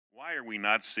Why are we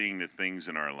not seeing the things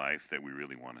in our life that we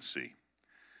really want to see?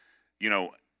 You know,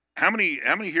 how many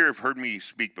here have heard me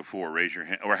speak before? Raise your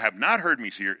hand. Or have not heard me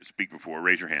speak before?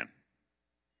 Raise your hand.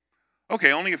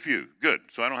 Okay, only a few. Good.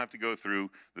 So I don't have to go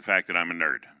through the fact that I'm a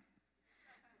nerd.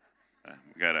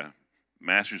 We got a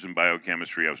master's in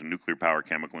biochemistry. I was a nuclear power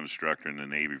chemical instructor in the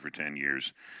Navy for 10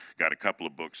 years. Got a couple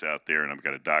of books out there, and I've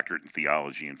got a doctorate in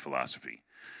theology and philosophy.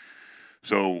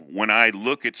 So when I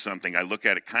look at something, I look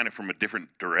at it kind of from a different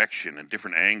direction, a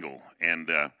different angle.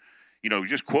 And,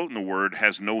 just quoting the word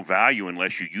has no value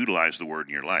unless you utilize the word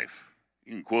in your life.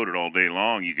 You can quote it all day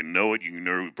long. You can know it. You can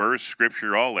know verse,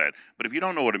 scripture, all that. But if you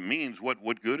don't know what it means,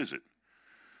 what good is it?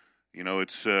 You know,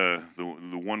 it's the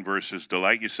one verse says,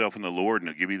 delight yourself in the Lord and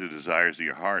he'll give you the desires of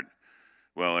your heart.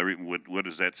 Well, what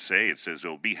does that say? It says,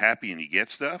 oh, be happy and you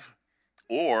get stuff.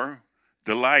 Or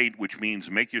delight, which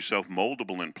means make yourself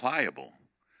moldable and pliable,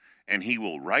 and he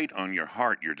will write on your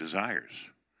heart your desires.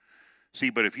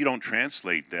 See, but if you don't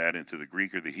translate that into the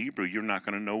Greek or the Hebrew, you're not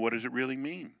going to know what does it really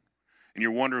mean. And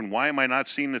you're wondering, why am I not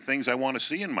seeing the things I want to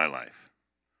see in my life?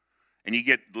 And you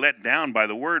get let down by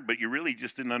the word, but you really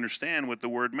just didn't understand what the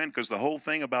word meant, because the whole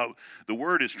thing about the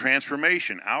word is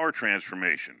transformation, our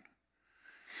transformation.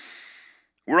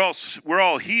 We're all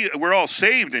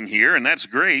saved in here, and that's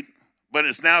great. But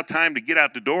it's now time to get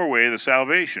out the doorway of the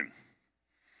salvation.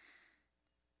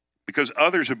 Because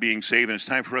others are being saved, and it's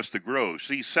time for us to grow.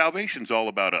 See, salvation's all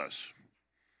about us.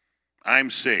 I'm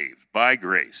saved by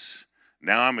grace.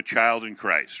 Now I'm a child in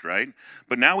Christ, right?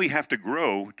 But now we have to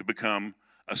grow to become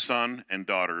a son and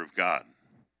daughter of God.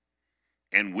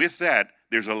 And with that,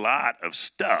 there's a lot of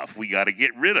stuff we got to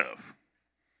get rid of.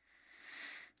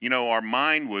 You know, our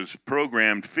mind was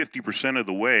programmed 50% of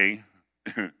the way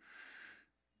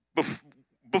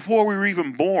before we were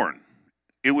even born.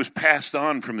 It was passed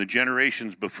on from the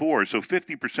generations before. So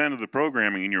 50% of the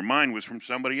programming in your mind was from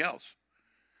somebody else.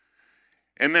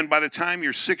 And then by the time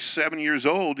you're 6, 7 years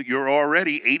old, you're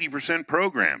already 80%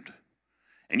 programmed.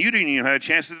 And you didn't even have a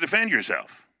chance to defend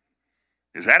yourself.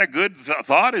 Is that a good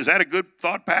thought? Is that a good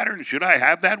thought pattern? Should I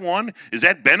have that one? Is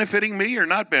that benefiting me or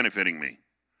not benefiting me?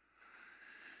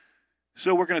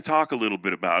 So we're going to talk a little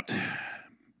bit about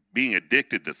being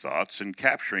addicted to thoughts and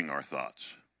capturing our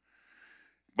thoughts.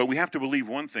 But we have to believe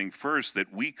one thing first,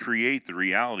 that we create the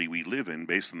reality we live in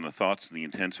based on the thoughts and the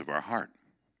intents of our heart.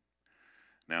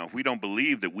 Now, if we don't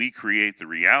believe that we create the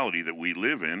reality that we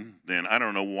live in, then I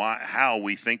don't know how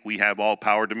we think we have all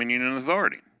power, dominion, and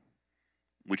authority,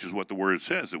 which is what the word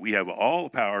says, that we have all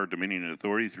power, dominion, and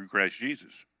authority through Christ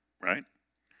Jesus, right?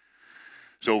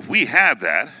 So if we have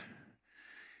that,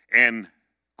 and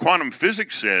quantum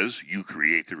physics says you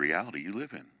create the reality you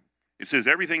live in. It says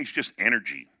everything's just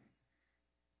energy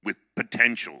with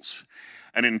potentials.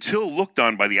 And until looked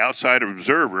on by the outside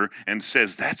observer and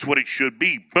says that's what it should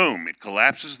be, boom, it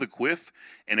collapses the quiff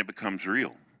and it becomes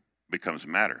real, becomes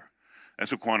matter.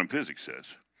 That's what quantum physics says.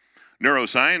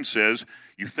 Neuroscience says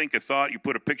you think a thought, you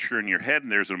put a picture in your head,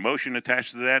 and there's an emotion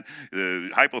attached to that. The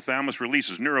hypothalamus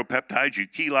releases neuropeptides, you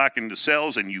key lock into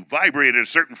cells, and you vibrate at a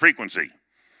certain frequency.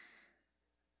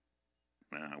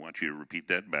 I want you to repeat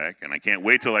that back, and I can't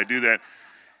wait till I do that.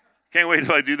 Can't wait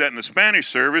till I do that in the Spanish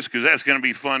service, because that's going to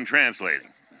be fun translating.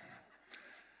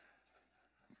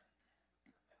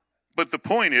 But the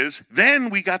point is, then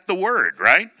we got the word,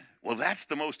 right? Well, that's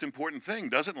the most important thing.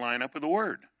 Doesn't line up with the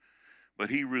word. But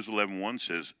Hebrews 11:1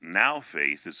 says, now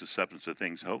faith is the substance of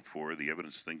things hoped for, the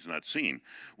evidence of things not seen,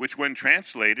 which when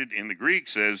translated in the Greek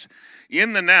says,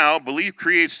 in the now, belief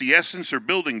creates the essence or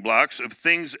building blocks of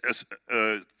things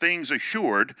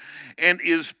assured and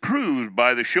is proved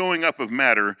by the showing up of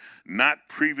matter not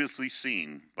previously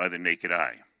seen by the naked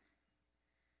eye.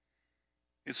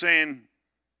 It's saying,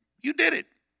 you did it.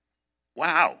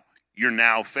 Wow, you're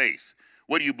now faith.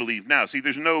 What do you believe now? See,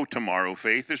 there's no tomorrow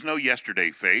faith. There's no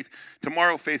yesterday faith.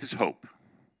 Tomorrow faith is hope.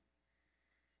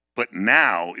 But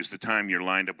now is the time you're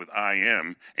lined up with I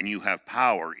am, and you have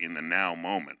power in the now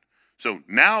moment. So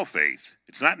now faith,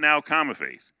 it's not now comma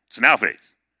faith. It's now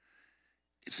faith.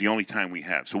 It's the only time we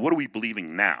have. So what are we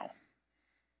believing now?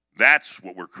 That's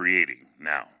what we're creating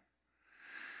now.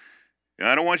 And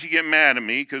I don't want you to get mad at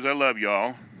me because I love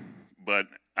y'all, but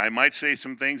I might say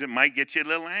some things that might get you a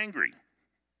little angry.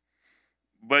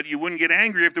 But you wouldn't get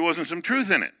angry if there wasn't some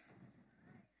truth in it.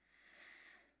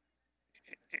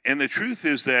 And the truth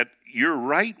is that you're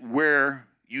right where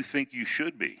you think you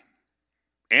should be.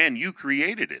 And you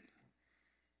created it.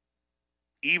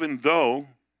 Even though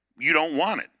you don't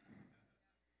want it.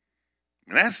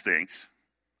 And that stinks.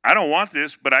 I don't want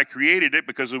this, but I created it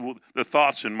because of the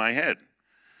thoughts in my head.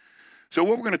 So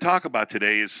what we're going to talk about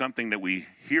today is something that we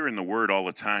hear in the Word all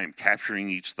the time, capturing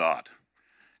each thought.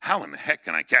 How in the heck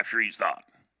can I capture each thought?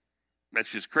 That's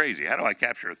just crazy. How do I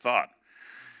capture a thought?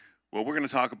 Well, we're going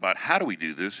to talk about how do we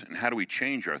do this and how do we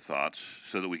change our thoughts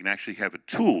so that we can actually have a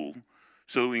tool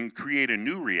so that we can create a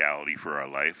new reality for our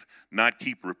life, not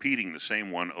keep repeating the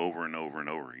same one over and over and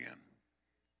over again.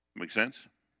 Make sense?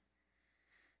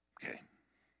 Okay.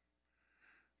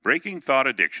 Breaking thought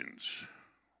addictions.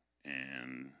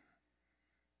 And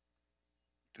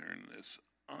turn this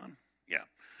on. Yeah.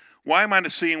 Why am I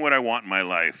not seeing what I want in my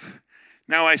life?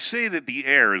 Now I say that the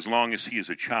heir, as long as he is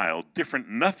a child, different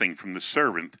nothing from the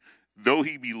servant, though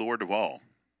he be Lord of all.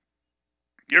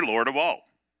 You're Lord of all.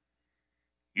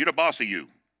 You're the boss of you.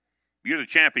 You're the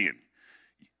champion.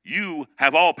 You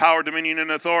have all power, dominion,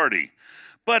 and authority.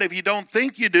 But if you don't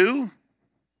think you do,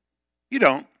 you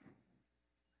don't.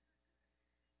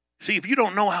 See, if you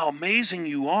don't know how amazing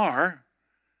you are,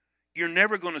 you're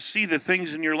never going to see the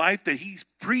things in your life that he's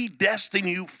predestined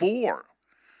you for.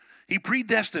 He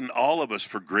predestined all of us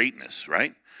for greatness,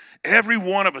 right? Every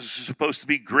one of us is supposed to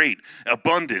be great,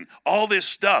 abundant, all this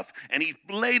stuff. And he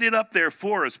laid it up there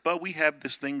for us, but we have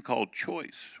this thing called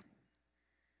choice.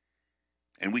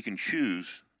 And we can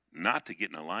choose not to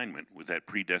get in alignment with that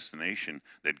predestination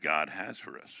that God has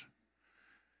for us.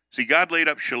 See, God laid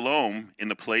up shalom in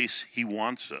the place he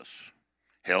wants us.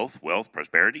 Health, wealth,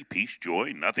 prosperity, peace,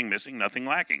 joy, nothing missing, nothing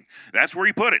lacking. That's where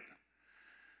he put it.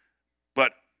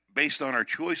 But based on our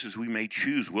choices, we may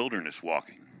choose wilderness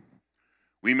walking.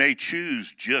 We may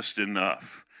choose just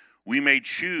enough. We may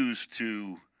choose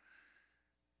to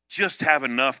just have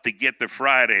enough to get to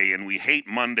Friday, and we hate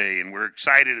Monday, and we're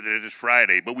excited that it's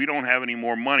Friday, but we don't have any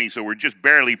more money, so we're just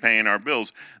barely paying our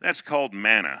bills. That's called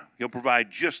manna. He'll provide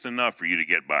just enough for you to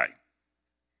get by.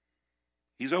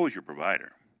 He's always your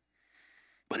provider.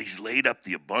 But he's laid up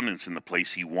the abundance in the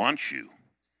place he wants you.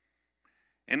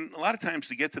 And a lot of times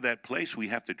to get to that place, we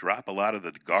have to drop a lot of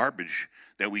the garbage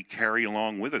that we carry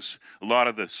along with us. A lot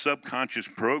of the subconscious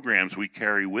programs we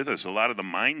carry with us. A lot of the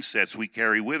mindsets we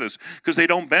carry with us because they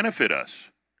don't benefit us.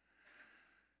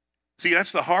 See,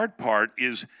 that's the hard part,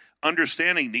 is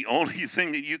understanding the only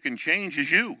thing that you can change is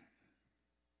you.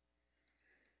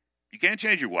 You can't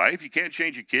change your wife. You can't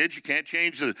change your kids. You can't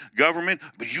change the government.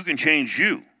 But you can change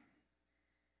you.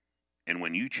 And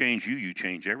when you change you, you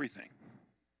change everything.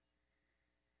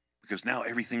 Because now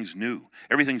everything's new.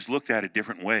 Everything's looked at a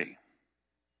different way,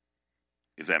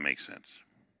 if that makes sense.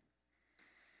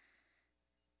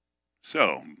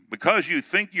 So, because you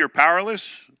think you're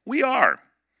powerless, we are.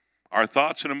 Our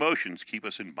thoughts and emotions keep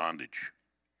us in bondage.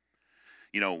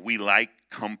 You know, we like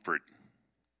comfort.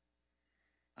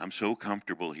 I'm so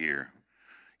comfortable here,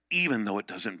 even though it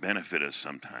doesn't benefit us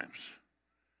sometimes.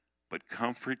 But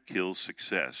comfort kills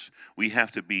success. We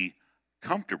have to be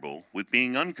comfortable with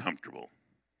being uncomfortable.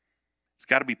 It's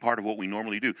got to be part of what we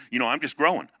normally do. You know, I'm just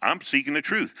growing. I'm seeking the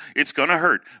truth. It's going to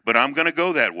hurt, but I'm going to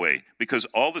go that way because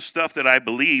all the stuff that I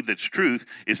believe that's truth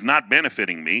is not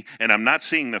benefiting me, and I'm not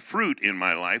seeing the fruit in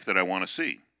my life that I want to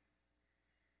see.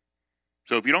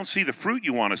 So if you don't see the fruit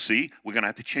you want to see, we're going to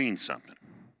have to change something.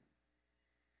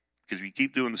 Because if you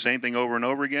keep doing the same thing over and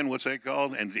over again, what's that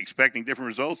called? And expecting different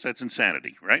results, that's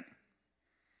insanity, right?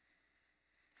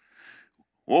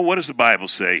 Well, what does the Bible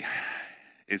say?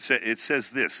 It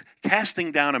says this: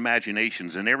 casting down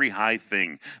imaginations and every high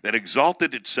thing that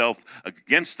exalted itself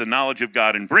against the knowledge of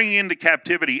God, and bringing into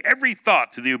captivity every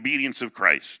thought to the obedience of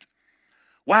Christ.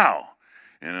 Wow.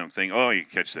 And I'm thinking, oh, you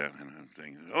catch that. And I'm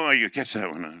thinking, oh, you catch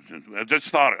that one. I just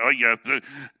thought, oh, yeah.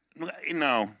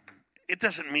 No, it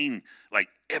doesn't mean like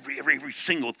every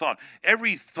single thought.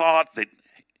 Every thought that,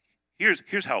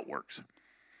 here's how it works.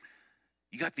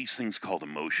 You got these things called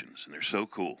emotions, and they're so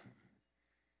cool.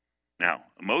 Now,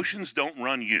 emotions don't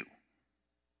run you.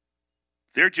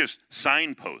 They're just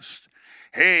signposts.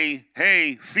 Hey,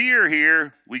 fear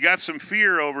here. We got some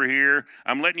fear over here.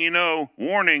 I'm letting you know,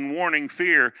 warning,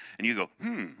 fear. And you go,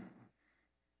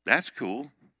 that's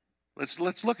cool. Let's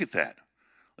look at that.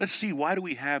 Let's see, why do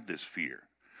we have this fear?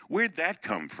 Where'd that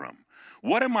come from?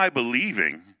 What am I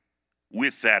believing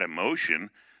with that emotion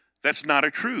that's not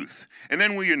a truth? And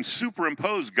then we can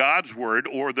superimpose God's word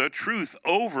or the truth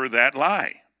over that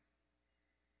lie.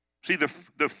 See, the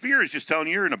fear is just telling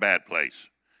you you're in a bad place.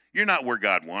 You're not where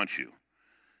God wants you.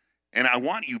 And I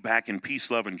want you back in peace,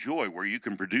 love, and joy where you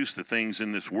can produce the things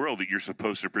in this world that you're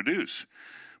supposed to produce.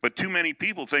 But too many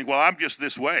people think, well, I'm just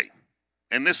this way,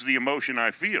 and this is the emotion I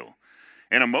feel.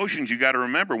 And emotions, you got to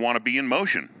remember, want to be in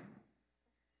motion.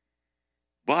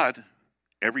 But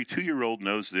every 2-year-old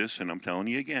knows this, and I'm telling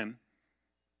you again,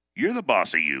 you're the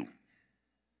boss of you.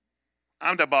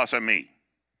 I'm the boss of me.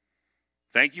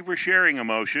 Thank you for sharing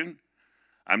emotion.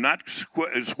 I'm not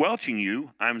squelching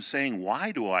you. I'm saying,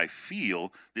 why do I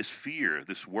feel this fear,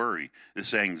 this worry,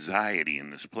 this anxiety in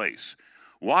this place?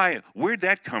 Why? Where'd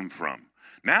that come from?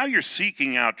 Now you're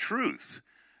seeking out truth.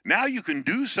 Now you can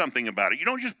do something about it. You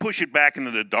don't just push it back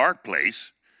into the dark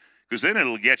place, because then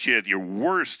it'll get you at your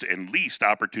worst and least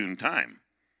opportune time.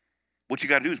 What you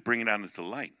got to do is bring it out into the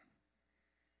light.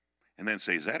 And then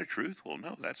say, is that a truth? Well,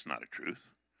 no, that's not a truth.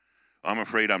 I'm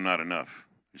afraid I'm not enough.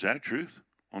 Is that a truth?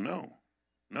 Well, no.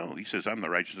 No, he says, I'm the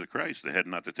righteousness of Christ, the head,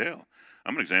 not the tail.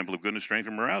 I'm an example of goodness, strength,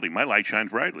 and morality. My light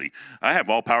shines brightly. I have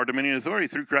all power, dominion, and authority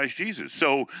through Christ Jesus.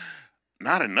 So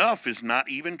not enough is not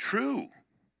even true.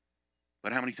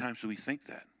 But how many times do we think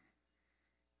that?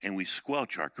 And we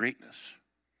squelch our greatness.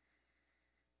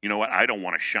 You know what? I don't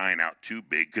want to shine out too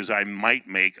big because I might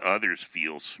make others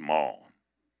feel small.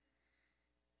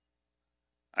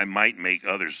 I might make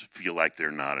others feel like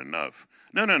they're not enough.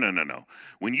 No.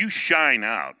 When you shine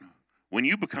out, when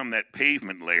you become that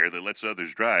pavement layer that lets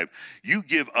others drive, you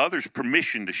give others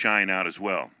permission to shine out as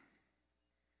well.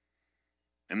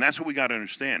 And that's what we got to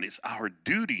understand. It's our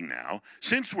duty now,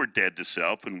 since we're dead to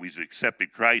self and we've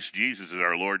accepted Christ Jesus as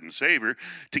our Lord and Savior,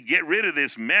 to get rid of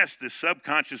this mess, this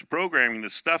subconscious programming, the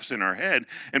stuff's in our head,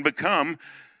 and become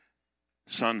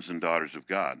sons and daughters of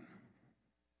God.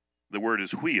 The word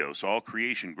is huios, all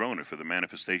creation groaneth for the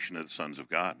manifestation of the sons of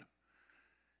God.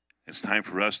 It's time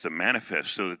for us to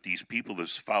manifest so that these people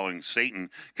that's following Satan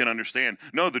can understand,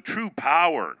 no, the true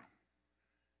power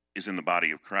is in the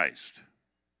body of Christ.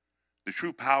 The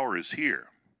true power is here.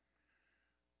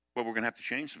 But we're going to have to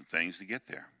change some things to get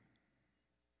there.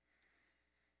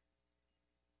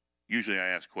 Usually I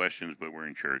ask questions, but we're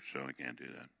in church, so I can't do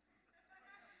that.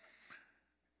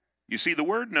 You see, the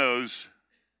word knows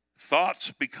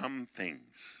thoughts become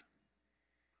things.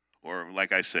 Or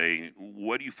like I say,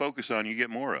 what do you focus on, you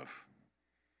get more of.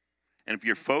 And if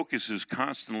your focus is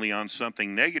constantly on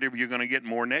something negative, you're going to get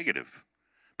more negative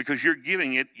because you're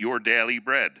giving it your daily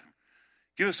bread.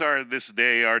 Give us this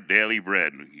day our daily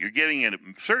bread. You're getting a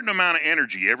certain amount of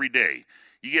energy every day.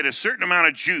 You get a certain amount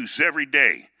of juice every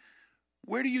day.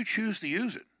 Where do you choose to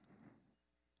use it?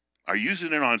 Are you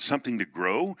using it on something to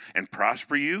grow and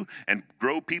prosper you and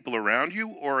grow people around you?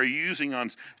 Or are you using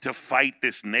it to fight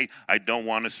this I don't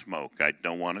want to smoke. I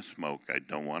don't want to smoke. I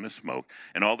don't want to smoke.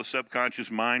 And all the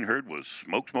subconscious mind heard was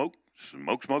smoke, smoke,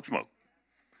 smoke, smoke, smoke.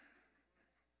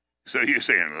 So you're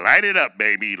saying, light it up,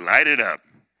 baby, light it up.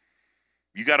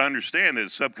 You got to understand that the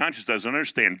subconscious doesn't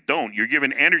understand. Don't. You're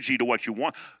giving energy to what you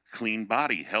want. Clean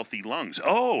body, healthy lungs.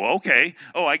 Oh, okay.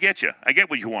 Oh, I get you. I get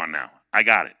what you want now. I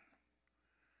got it.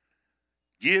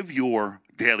 Give your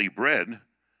daily bread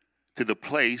to the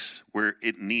place where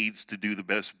it needs to do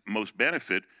the most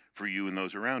benefit for you and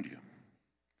those around you.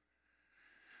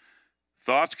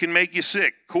 Thoughts can make you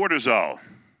sick. Cortisol.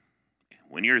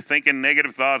 When you're thinking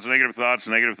negative thoughts,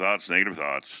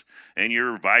 and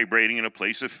you're vibrating in a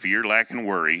place of fear, lack, and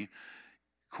worry,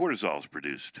 cortisol is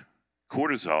produced.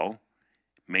 Cortisol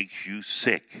makes you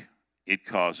sick. It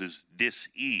causes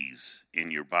dis-ease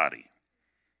in your body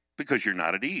because you're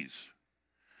not at ease.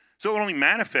 So it only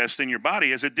manifests in your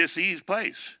body as a dis-ease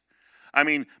place. I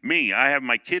mean,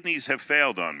 my kidneys have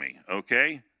failed on me,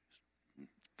 okay?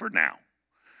 For now.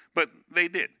 But they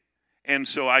did. And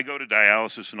so I go to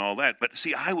dialysis and all that. But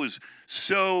see, I was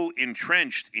so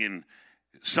entrenched in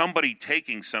somebody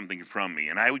taking something from me.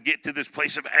 And I would get to this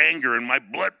place of anger and my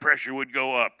blood pressure would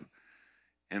go up.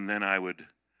 And then I would,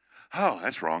 oh,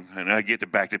 that's wrong. And I'd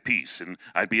get back to peace. And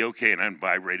I'd be okay. And I'm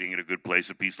vibrating in a good place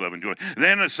of peace, love, and joy.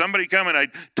 Then somebody come and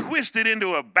I'd twist it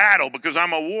into a battle because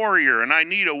I'm a warrior and I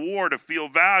need a war to feel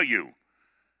value.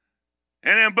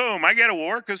 And then boom, I get a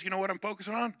war because you know what I'm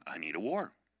focusing on? I need a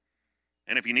war.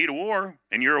 And if you need a war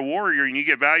and you're a warrior and you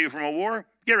get value from a war,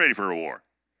 get ready for a war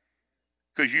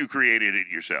because you created it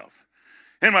yourself.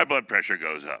 And my blood pressure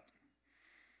goes up.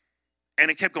 And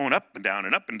it kept going up and down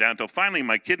until finally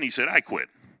my kidney said, I quit.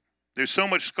 There's so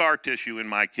much scar tissue in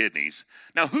my kidneys.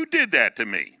 Now, who did that to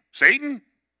me? Satan?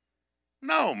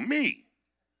 No, me.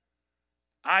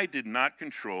 I did not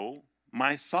control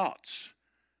my thoughts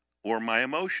or my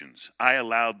emotions. I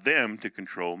allowed them to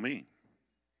control me.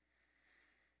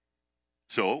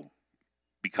 So,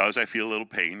 because I feel a little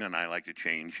pain and I like to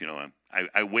change,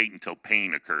 I wait until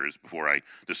pain occurs before I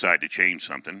decide to change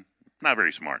something. Not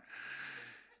very smart.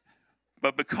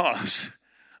 But because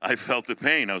I felt the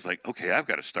pain, I was like, okay, I've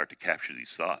got to start to capture these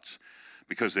thoughts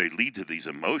because they lead to these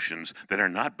emotions that are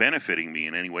not benefiting me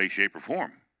in any way, shape, or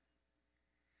form.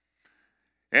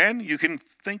 And you can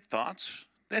think thoughts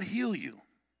that heal you.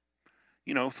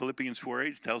 Philippians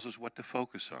 4:8 tells us what to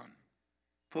focus on.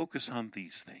 Focus on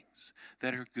these things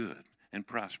that are good and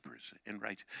prosperous and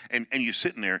righteous. And you're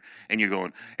sitting there and you're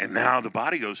going, and now the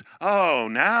body goes, oh,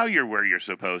 now you're where you're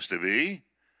supposed to be.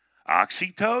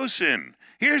 Oxytocin.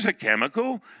 Here's a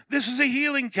chemical. This is a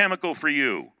healing chemical for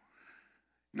you.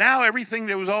 Now everything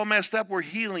that was all messed up, we're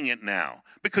healing it now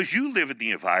because you live in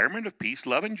the environment of peace,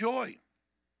 love, and joy.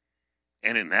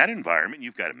 And in that environment,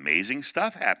 you've got amazing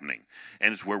stuff happening.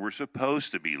 And it's where we're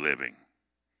supposed to be living,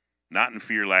 not in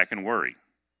fear, lack, and worry.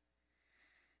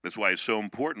 That's why it's so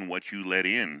important what you let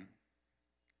in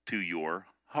to your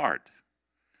heart.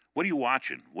 What are you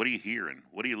watching? What are you hearing?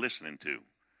 What are you listening to?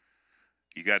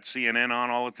 You got CNN on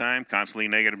all the time, constantly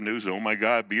negative news. Oh, my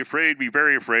God, be afraid, be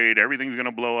very afraid. Everything's going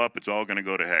to blow up. It's all going to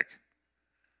go to heck,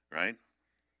 right?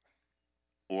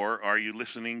 Or are you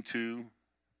listening to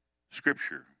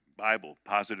Scripture, Bible,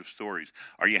 positive stories?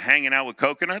 Are you hanging out with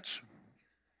coconuts?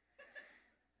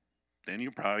 Then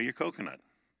you're probably a coconut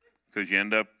because you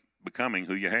end up becoming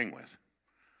who you hang with.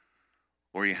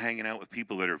 Or you're hanging out with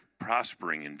people that are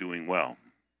prospering and doing well.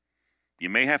 You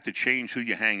may have to change who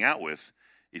you hang out with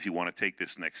if you want to take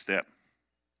this next step.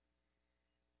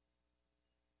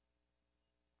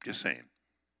 Just saying.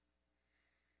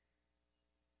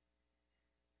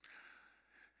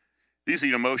 These are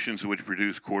the emotions which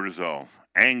produce cortisol.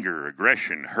 Anger,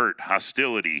 aggression, hurt,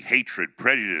 hostility, hatred,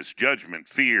 prejudice, judgment,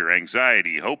 fear,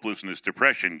 anxiety, hopelessness,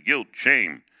 depression, guilt,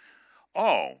 shame.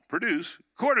 All produce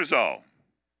cortisol.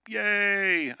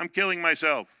 Yay, I'm killing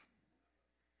myself.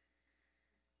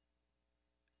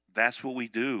 That's what we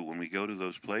do when we go to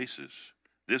those places.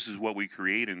 This is what we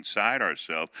create inside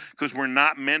ourselves because we're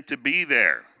not meant to be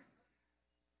there.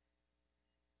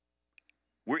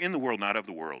 We're in the world, not of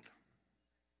the world.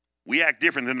 We act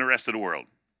different than the rest of the world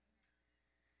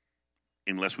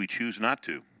unless we choose not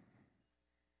to.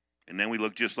 And then we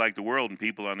look just like the world, and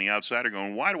people on the outside are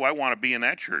going, why do I want to be in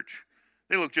that church?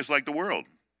 They look just like the world.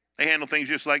 They handle things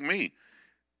just like me.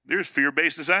 They're as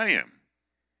fear-based as I am.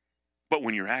 But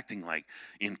when you're acting like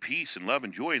in peace and love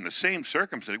and joy in the same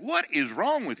circumstance, what is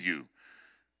wrong with you?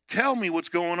 Tell me what's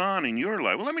going on in your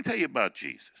life. Well, let me tell you about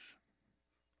Jesus.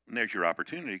 And there's your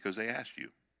opportunity because they asked you.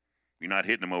 You're not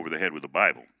hitting them over the head with the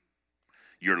Bible.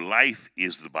 Your life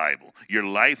is the Bible. Your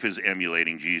life is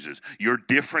emulating Jesus. You're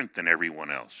different than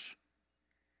everyone else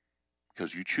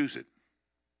because you choose it.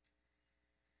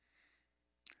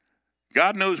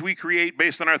 God knows we create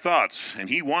based on our thoughts, and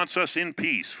he wants us in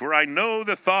peace. For I know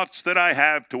the thoughts that I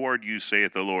have toward you,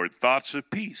 saith the Lord, thoughts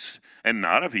of peace and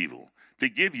not of evil, to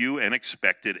give you an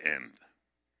expected end.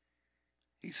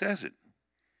 He says it.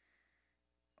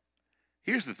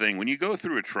 Here's the thing. When you go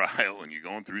through a trial and you're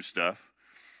going through stuff,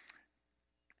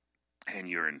 and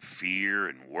you're in fear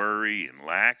and worry and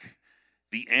lack,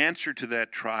 the answer to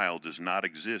that trial does not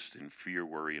exist in fear,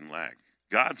 worry, and lack.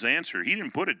 God's answer, he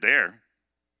didn't put it there.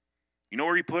 You know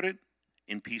where he put it?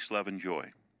 In peace, love, and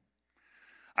joy.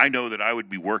 I know that I would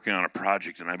be working on a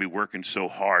project and I'd be working so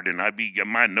hard and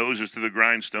my nose is to the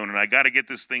grindstone and I got to get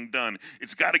this thing done.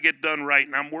 It's got to get done right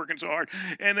and I'm working so hard.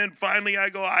 And then finally I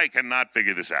go, I cannot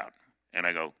figure this out. And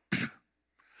I go,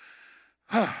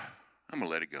 I'm going to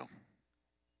let it go.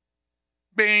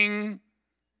 Bing,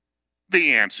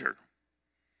 the answer.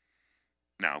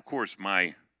 Now, of course,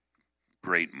 my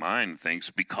great mind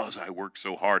thinks because I worked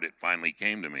so hard, it finally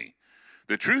came to me.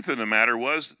 The truth of the matter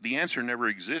was the answer never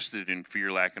existed in fear,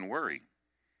 lack, and worry.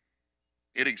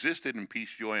 It existed in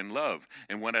peace, joy, and love.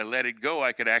 And when I let it go,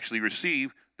 I could actually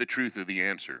receive the truth of the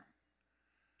answer.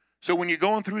 So when you're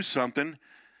going through something,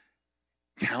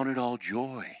 count it all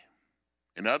joy.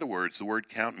 In other words, the word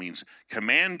count means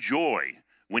command joy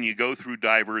when you go through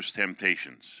diverse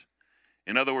temptations.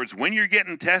 In other words, when you're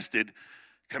getting tested,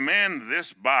 command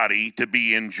this body to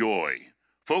be in joy.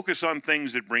 Focus on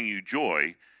things that bring you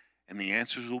joy, and the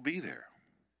answers will be there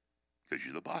because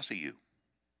you're the boss of you.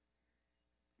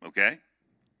 Okay?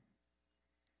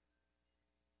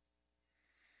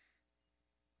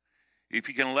 If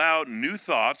you can allow new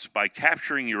thoughts by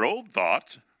capturing your old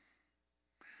thoughts,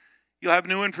 you'll have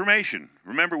new information.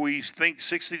 Remember, we think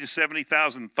 60 to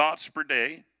 70,000 thoughts per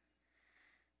day.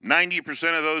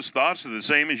 90% of those thoughts are the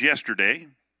same as yesterday.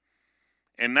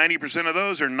 And 90% of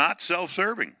those are not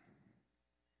self-serving.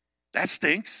 That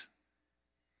stinks.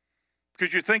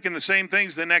 Because you're thinking the same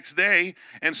things the next day,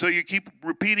 and so you keep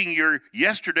repeating your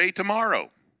yesterday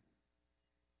tomorrow.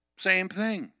 Same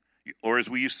thing. Or as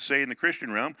we used to say in the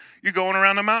Christian realm, you're going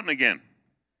around the mountain again.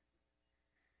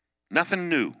 Nothing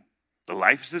new. The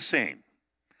life's the same.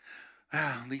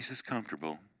 At least it's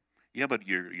comfortable. Yeah, but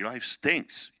your life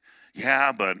stinks.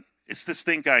 Yeah, but it's the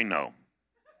stink I know.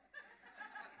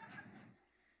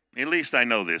 At least I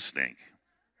know this stink.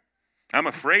 I'm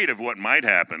afraid of what might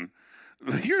happen.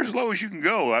 You're as low as you can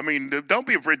go. I mean, don't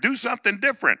be afraid. Do something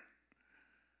different.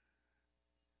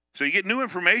 So you get new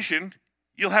information,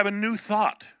 you'll have a new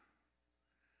thought.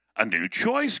 A new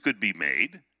choice could be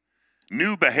made.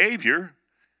 New behavior,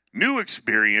 new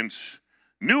experience,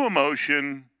 new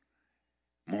emotion,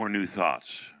 more new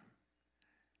thoughts.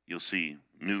 You'll see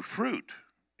new fruit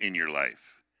in your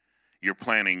life. You're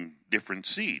planting different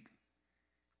seed.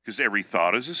 Because every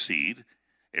thought is a seed.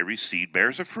 Every seed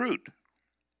bears a fruit.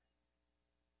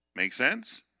 Make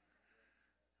sense?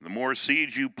 The more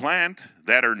seeds you plant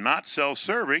that are not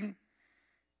self-serving,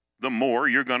 the more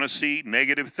you're going to see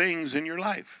negative things in your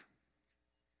life.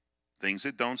 Things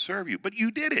that don't serve you. But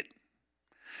you did it.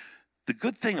 The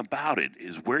good thing about it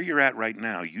is where you're at right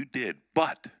now, you did,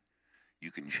 but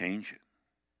you can change it.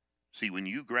 See, when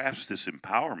you grasp this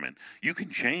empowerment, you can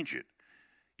change it.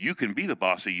 You can be the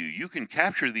boss of you. You can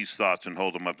capture these thoughts and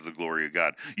hold them up to the glory of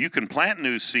God. You can plant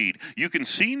new seed. You can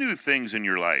see new things in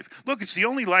your life. Look, it's the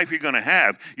only life you're going to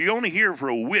have. You're only here for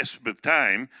a wisp of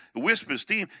time, a wisp of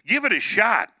steam. Give it a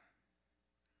shot.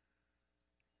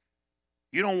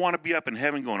 You don't want to be up in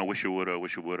heaven going, I wish I woulda, I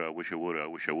wish I woulda, I wish I woulda, I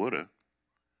wish I woulda.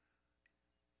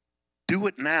 Do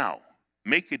it now.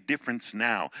 Make a difference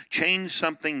now. Change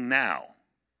something now.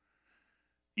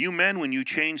 You men, when you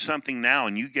change something now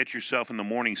and you get yourself in the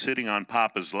morning sitting on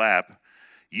Papa's lap,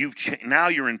 now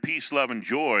you're in peace, love, and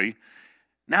joy.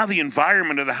 Now the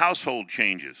environment of the household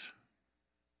changes.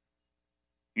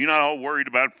 You're not all worried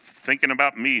about thinking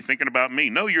about me.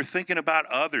 No, you're thinking about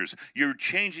others. You're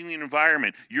changing the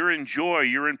environment. You're in joy.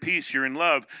 You're in peace. You're in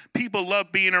love. People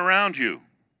love being around you.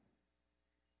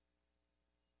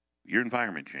 Your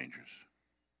environment changes.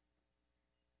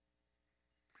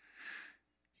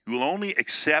 You will only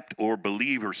accept or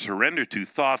believe or surrender to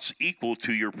thoughts equal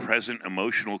to your present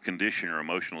emotional condition or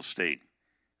emotional state.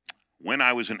 When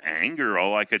I was in anger,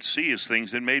 all I could see is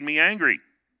things that made me angry.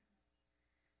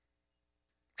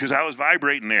 Because I was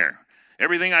vibrating there.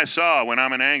 Everything I saw when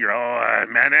I'm in anger,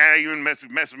 man, that even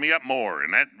messes me up more.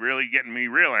 And that really getting me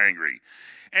real angry.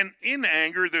 And in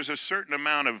anger, there's a certain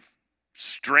amount of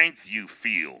strength you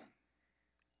feel.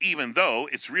 Even though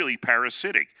it's really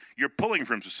parasitic. You're pulling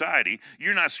from society.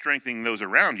 You're not strengthening those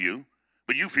around you,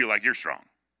 but you feel like you're strong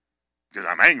because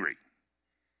I'm angry.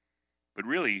 But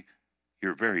really,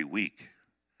 you're very weak.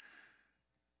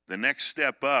 The next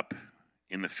step up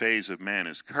in the phase of man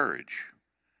is courage.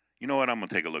 You know what? I'm going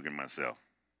to take a look at myself.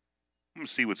 I'm going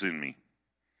to see what's in me.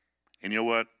 And you know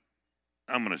what?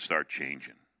 I'm going to start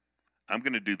changing. I'm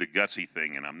going to do the gutsy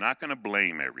thing, and I'm not going to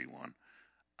blame everyone.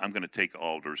 I'm going to take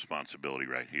all the responsibility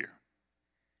right here.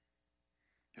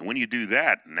 And when you do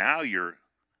that, now you're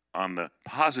on the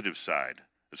positive side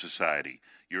of society.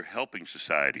 You're helping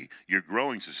society. You're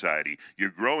growing society. You're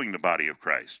growing the body of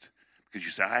Christ. Because you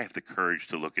say, I have the courage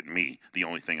to look at me, the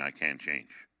only thing I can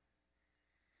change.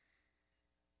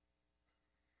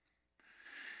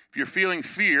 If you're feeling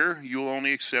fear, you will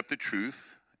only accept the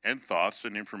truth and thoughts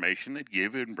and information that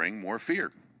give and bring more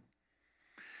fear.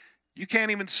 You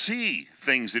can't even see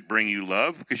things that bring you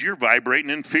love because you're vibrating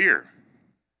in fear.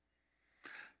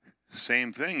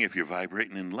 Same thing if you're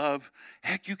vibrating in love.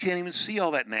 Heck, you can't even see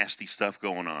all that nasty stuff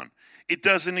going on. It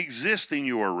doesn't exist in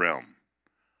your realm.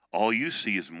 All you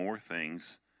see is more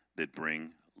things that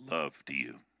bring love to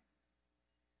you.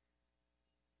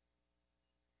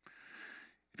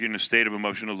 If you're in a state of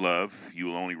emotional love, you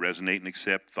will only resonate and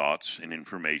accept thoughts and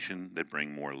information that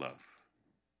bring more love.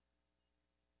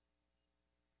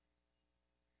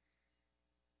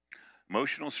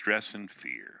 Emotional stress and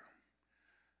fear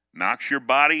knocks your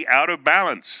body out of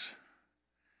balance.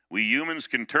 We humans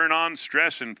can turn on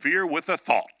stress and fear with a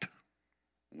thought.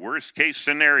 Worst case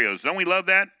scenarios. Don't we love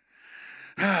that?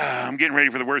 I'm getting ready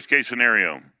for the worst case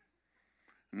scenario.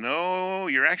 No,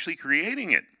 you're actually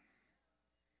creating it.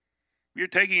 You're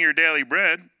taking your daily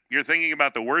bread. You're thinking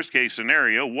about the worst case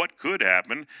scenario, what could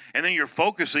happen, and then you're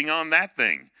focusing on that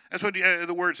thing. That's what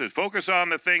the word says. Focus on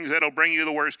the things that'll bring you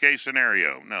the worst case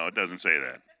scenario. No, it doesn't say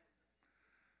that.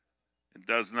 It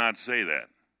does not say that.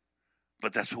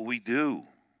 But that's what we do.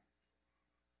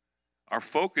 Our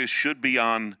focus should be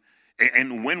on,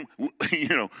 and when,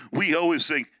 we always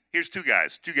think, here's two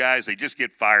guys, they just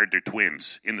get fired, they're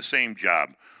twins in the same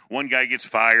job. One guy gets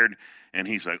fired, and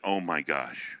he's like, oh my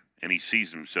gosh. And he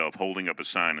sees himself holding up a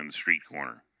sign in the street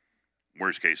corner.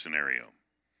 Worst case scenario.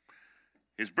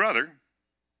 His brother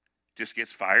just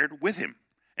gets fired with him.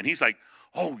 And he's like,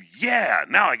 oh yeah,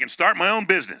 now I can start my own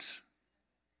business.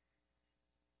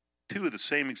 Two of the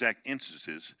same exact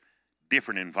instances,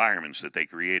 different environments that they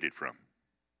created from.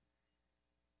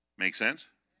 Make sense?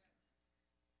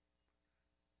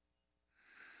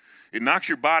 It knocks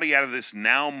your body out of this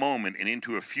now moment and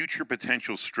into a future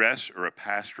potential stress or a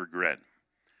past regret.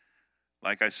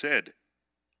 Like I said,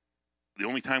 the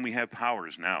only time we have power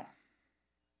is now.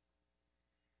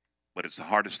 But it's the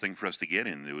hardest thing for us to get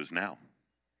into is now.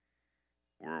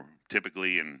 We're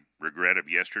typically in regret of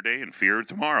yesterday and fear of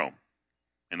tomorrow.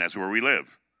 And that's where we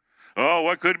live. Oh,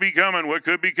 what could be coming? What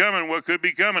could be coming? What could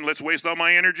be coming? Let's waste all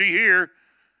my energy here.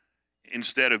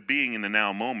 Instead of being in the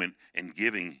now moment and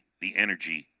giving the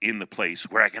energy in the place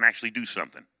where I can actually do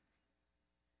something.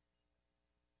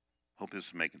 Hope this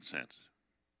is making sense.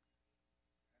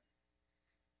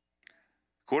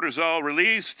 Cortisol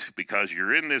released because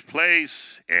you're in this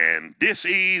place and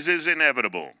dis-ease is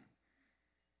inevitable.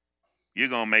 You're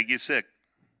going to make you sick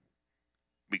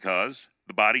because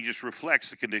the body just reflects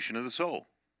the condition of the soul,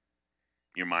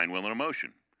 your mind, will, and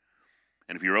emotion.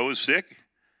 And if you're always sick,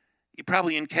 you're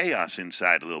probably in chaos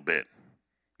inside a little bit.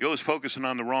 You're always focusing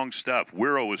on the wrong stuff.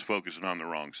 We're always focusing on the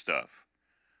wrong stuff.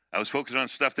 I was focusing on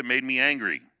stuff that made me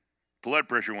angry. Blood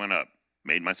pressure went up,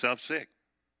 made myself sick.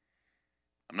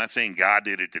 I'm not saying God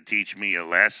did it to teach me a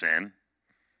lesson.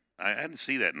 I didn't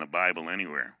see that in the Bible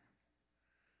anywhere.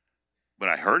 But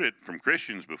I heard it from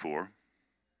Christians before.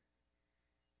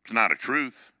 It's not a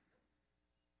truth.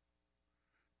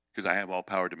 Because I have all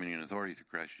power, dominion, and authority through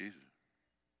Christ Jesus.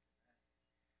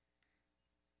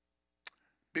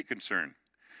 Big concern.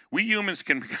 We humans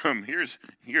can become, here's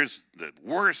the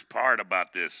worst part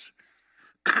about this.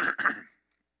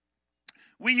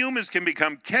 We humans can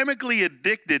become chemically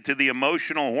addicted to the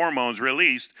emotional hormones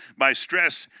released by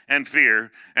stress and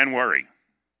fear and worry.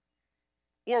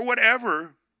 Or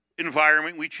whatever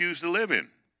environment we choose to live in.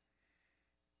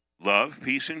 Love,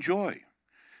 peace, and joy.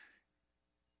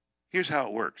 Here's how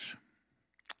it works.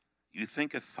 You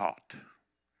think a thought.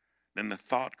 Then the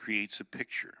thought creates a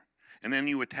picture. And then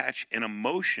you attach an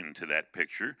emotion to that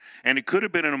picture. And it could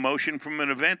have been an emotion from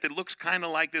an event that looks kind of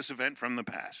like this event from the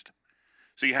past.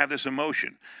 So you have this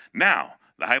emotion. Now,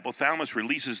 the hypothalamus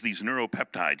releases these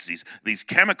neuropeptides, these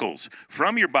chemicals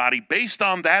from your body based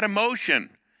on that emotion.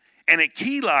 And it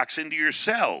key locks into your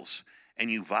cells.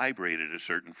 And you vibrate at a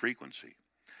certain frequency.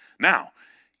 Now,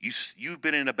 you've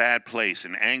been in a bad place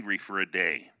and angry for a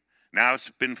day. Now it's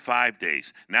been 5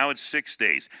 days. Now it's 6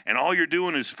 days. And all you're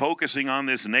doing is focusing on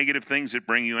this negative things that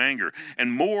bring you anger.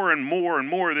 And more and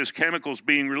more of this chemical's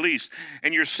being released.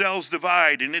 And your cells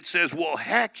divide. And it says, well,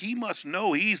 heck, he must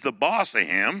know he's the boss of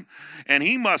him. And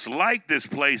he must like this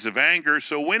place of anger.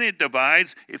 So when it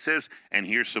divides, it says, and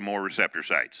here's some more receptor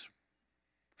sites.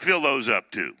 Fill those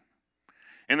up too.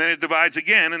 And then it divides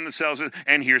again. And the cell says,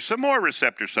 and here's some more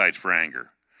receptor sites for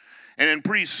anger. And then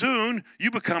pretty soon,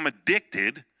 you become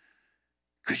addicted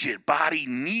because your body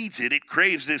needs it. It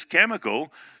craves this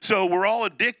chemical. So we're all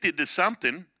addicted to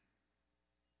something.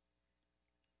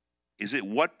 Is it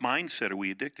what mindset are we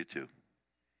addicted to?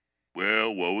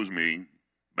 Well, woe is me.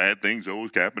 Bad things always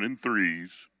happen in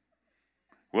threes.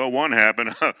 Well, one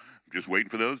happened. I'm just waiting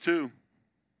for those two.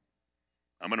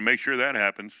 I'm going to make sure that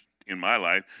happens in my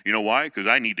life. You know why? Because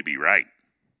I need to be right.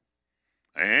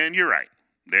 And you're right.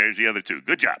 There's the other two.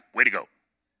 Good job. Way to go.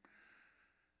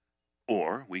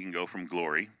 Or we can go from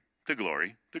glory to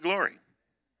glory to glory.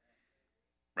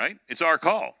 Right? It's our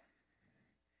call.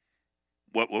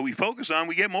 What we focus on,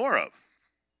 we get more of.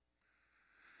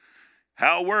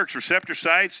 How it works, receptor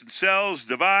sites and cells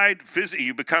divide.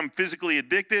 You become physically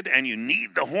addicted and you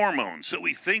need the hormones. So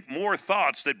we think more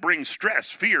thoughts that bring stress,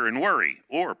 fear, and worry.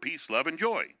 Or peace, love, and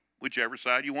joy. Whichever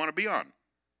side you want to be on.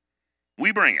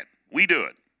 We bring it. We do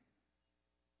it.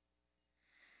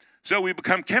 So we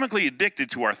become chemically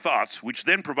addicted to our thoughts, which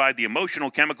then provide the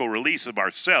emotional chemical release of our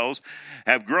cells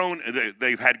have grown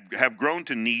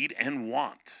to need and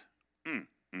want. And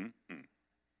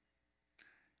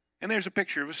there's a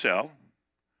picture of a cell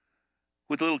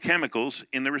with little chemicals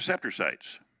in the receptor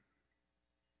sites.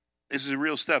 This is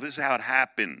real stuff. This is how it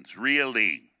happens,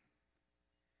 really.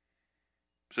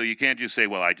 So you can't just say,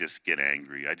 well, I just get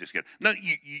angry. No,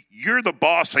 you're the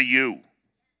boss of you.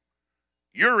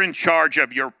 You're in charge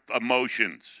of your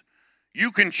emotions.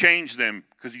 You can change them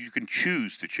because you can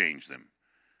choose to change them.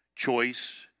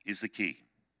 Choice is the key.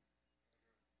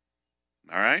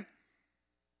 All right?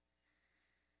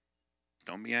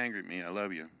 Don't be angry at me. I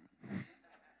love you.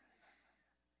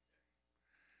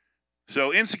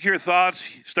 So insecure thoughts,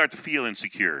 start to feel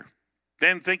insecure.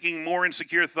 Then thinking more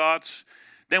insecure thoughts.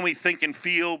 Then we think and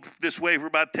feel this way for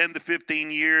about 10 to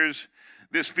 15 years.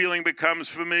 This feeling becomes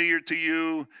familiar to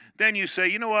you. Then you say,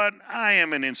 you know what? I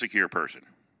am an insecure person.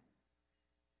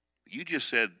 You just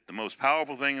said the most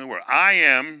powerful thing in the world. I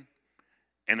am.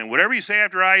 And then whatever you say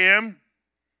after I am,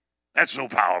 that's so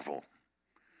powerful.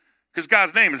 Because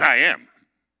God's name is I am.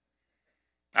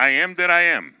 I am that I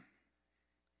am.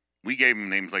 We gave him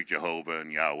names like Jehovah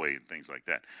and Yahweh and things like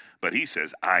that. But he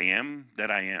says, I am that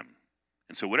I am.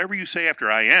 And so whatever you say after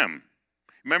I am,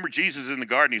 remember Jesus in the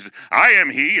garden, he said, I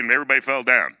am he, and everybody fell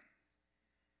down.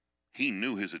 He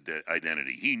knew his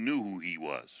identity. He knew who he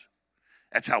was.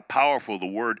 That's how powerful the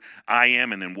word I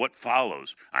am, and then what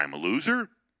follows. I am a loser.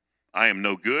 I am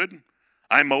no good.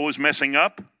 I'm always messing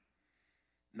up.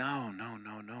 No.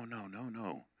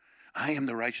 I am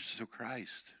the righteousness of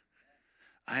Christ.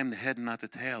 I am the head and not the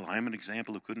tail. I am an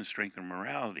example of goodness, strength, and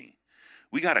morality.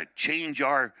 We got to change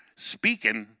our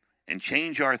speaking and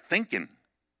change our thinking.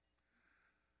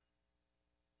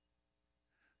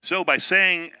 So by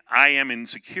saying, I am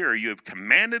insecure, you have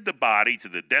commanded the body to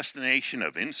the destination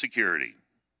of insecurity.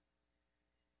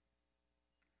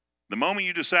 The moment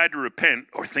you decide to repent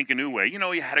or think a new way, you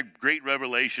had a great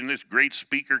revelation, this great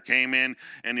speaker came in,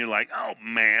 and you're like, oh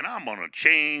man, I'm going to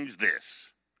change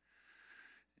this.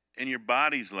 And your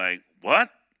body's like, what?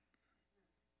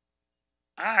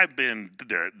 I've been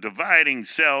dividing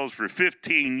cells for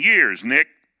 15 years, Nick.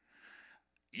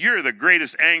 You're the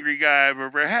greatest angry guy I've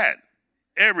ever had.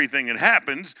 Everything that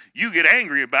happens, you get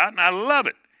angry about, and I love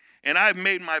it. And I've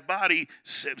made my body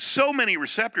so many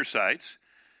receptor sites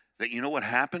that you know what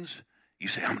happens? You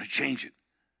say, I'm going to change it.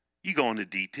 You go into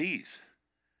DTs.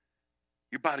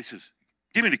 Your body says,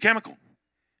 give me the chemical.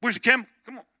 Where's the chemical?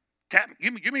 Come on.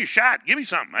 Give me a shot. Give me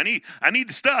something. I need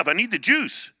the stuff. I need the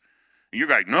juice. And you're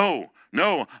like, no,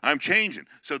 I'm changing.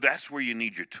 So that's where you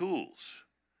need your tools.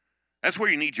 That's where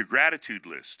you need your gratitude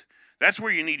list. That's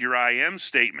where you need your I am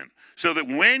statement. So that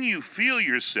when you feel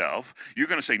yourself, you're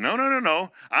going to say, no,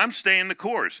 I'm staying the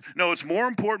course. No, it's more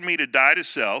important me to die to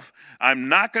self. I'm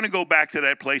not going to go back to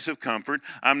that place of comfort.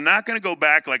 I'm not going to go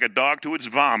back like a dog to its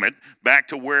vomit, back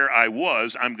to where I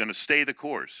was. I'm going to stay the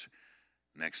course.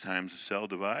 Next time the cell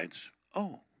divides,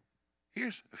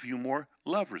 here's a few more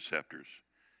love receptors.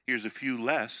 Here's a few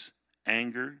less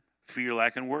anger, fear,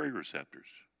 lack, and worry receptors.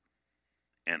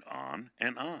 And on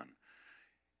and on.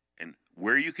 And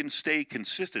where you can stay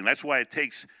consistent, that's why it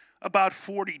takes about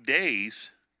 40 days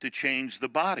to change the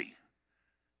body.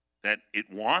 That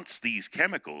it wants these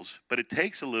chemicals, but it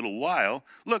takes a little while.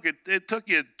 Look, it took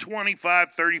you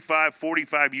 25, 35,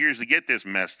 45 years to get this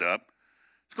messed up.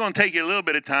 It's going to take you a little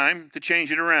bit of time to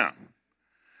change it around.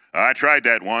 I tried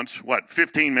that once.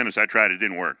 15 minutes I tried it,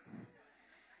 didn't work.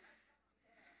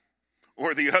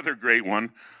 Or the other great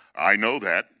one, I know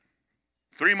that.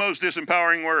 3 most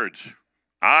disempowering words.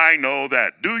 I know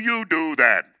that. Do you do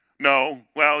that? No.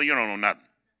 Well, you don't know nothing.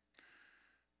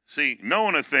 See,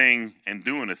 knowing a thing and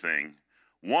doing a thing,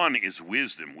 one is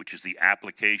wisdom, which is the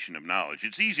application of knowledge.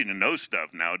 It's easy to know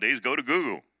stuff nowadays. Go to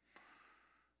Google.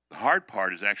 The hard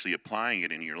part is actually applying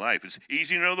it in your life. It's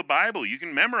easy to know the Bible. You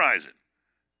can memorize it.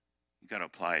 You got to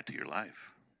apply it to your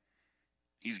life.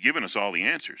 He's given us all the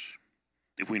answers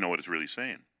if we know what it's really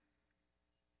saying.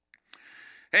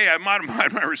 Hey, I've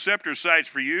modified my receptor sites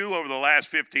for you over the last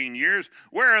 15 years.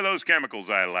 Where are those chemicals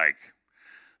I like?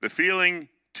 The feeling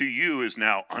to you is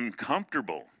now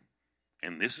uncomfortable.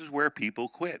 And this is where people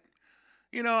quit.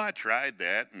 I tried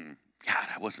that, and God,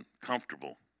 I wasn't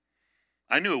comfortable.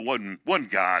 I knew it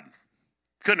wasn't God.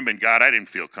 Couldn't have been God. I didn't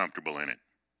feel comfortable in it.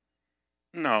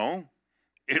 No,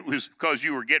 it was because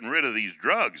you were getting rid of these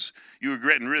drugs. You were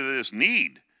getting rid of this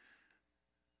need.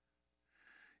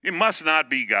 It must not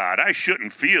be God. I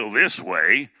shouldn't feel this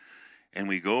way. And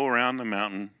we go around the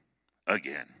mountain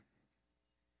again.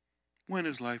 When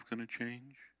is life going to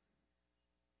change?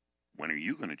 When are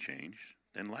you going to change?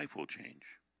 Then life will change.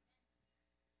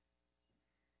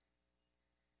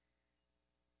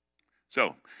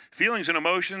 So, feelings and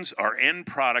emotions are end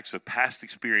products of past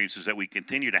experiences that we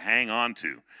continue to hang on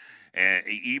to,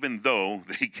 even though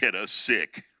they get us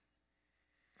sick.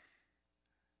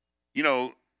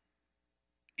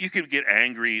 You could get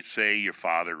angry, say your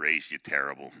father raised you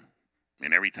terrible,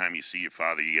 and every time you see your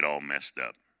father, you get all messed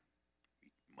up.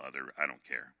 Mother, I don't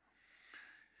care.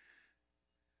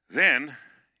 Then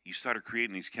you started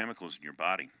creating these chemicals in your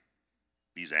body,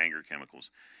 these anger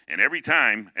chemicals. And every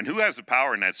time, and who has the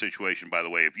power in that situation, by the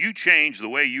way? If you change the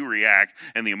way you react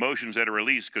and the emotions that are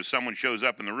released because someone shows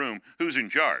up in the room, who's in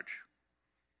charge?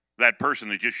 That person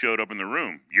that just showed up in the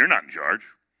room. You're not in charge.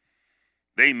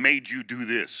 They made you do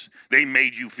this. They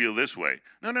made you feel this way.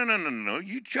 No.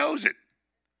 You chose it.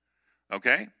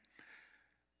 Okay?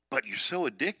 But you're so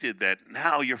addicted that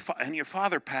now your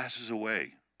father passes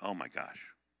away. Oh my gosh.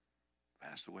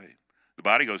 Passed away. The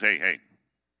body goes, hey.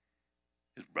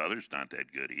 His brother's not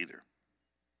that good either.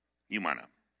 You want to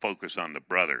focus on the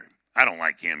brother. I don't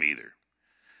like him either.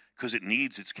 Because it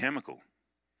needs its chemical.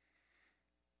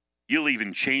 You'll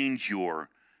even change your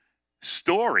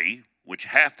story, which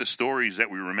half the stories that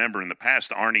we remember in the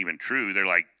past aren't even true. They're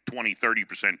like 20,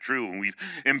 30% true, and we've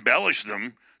embellished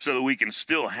them so that we can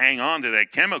still hang on to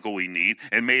that chemical we need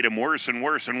and made them worse and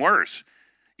worse and worse,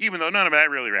 even though none of that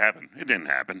really happened. It didn't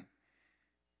happen.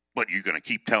 But you're going to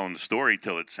keep telling the story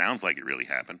till it sounds like it really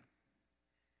happened.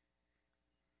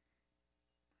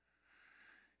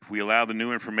 If we allow the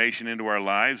new information into our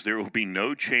lives, there will be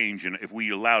no change. And if we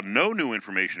allow no new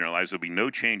information in our lives, there will be no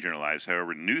change in our lives.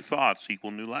 However, new thoughts equal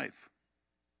new life.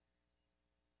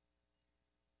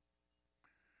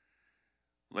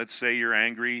 Let's say you're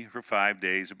angry for 5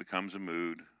 days, it becomes a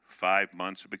mood. 5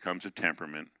 months, it becomes a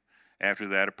temperament. After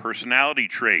that, a personality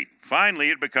trait.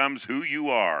 Finally, it becomes who you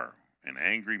are, an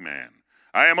angry man.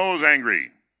 I am always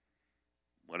angry.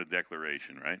 What a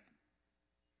declaration, right?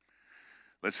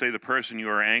 Let's say the person you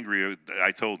are angry,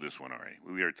 I told this one already.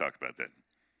 We already talked about that.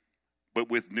 But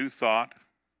with new thought,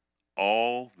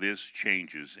 all this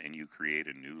changes and you create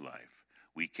a new life.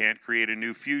 We can't create a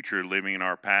new future living in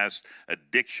our past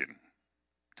addiction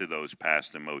to those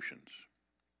past emotions.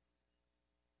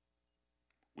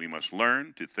 We must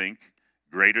learn to think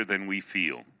greater than we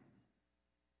feel.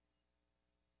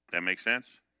 That make sense?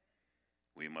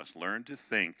 We must learn to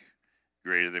think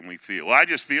greater than we feel. Well, I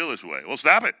just feel this way. Well,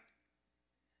 stop it.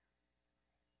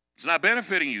 It's not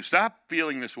benefiting you. Stop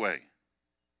feeling this way.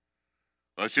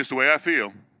 Well, it's just the way I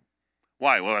feel.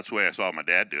 Why? Well, that's the way I saw my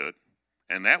dad do it.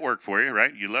 And that worked for you,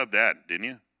 right? You loved that, didn't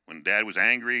you? When dad was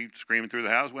angry, screaming through the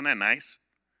house, wasn't that nice?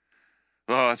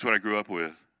 Oh, that's what I grew up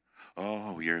with.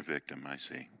 Oh, you're a victim, I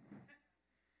see.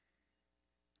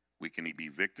 We can be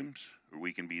victims or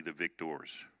we can be the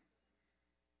victors.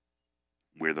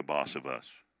 We're the boss of us.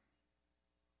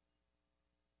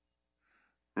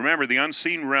 Remember, the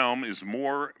unseen realm is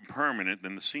more permanent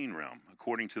than the seen realm,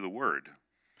 according to the Word.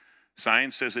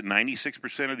 Science says that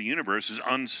 96% of the universe is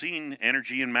unseen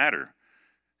energy and matter.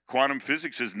 Quantum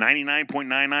physics says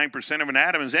 99.99% of an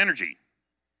atom is energy.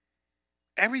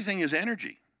 Everything is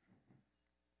energy.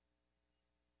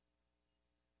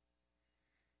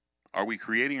 Are we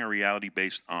creating our reality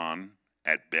based on,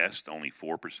 at best, only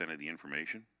 4% of the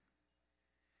information?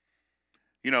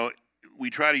 You know, we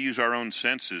try to use our own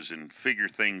senses and figure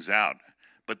things out,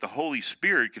 but the Holy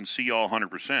Spirit can see all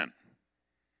 100%.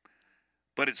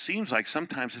 But it seems like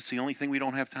sometimes it's the only thing we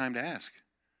don't have time to ask.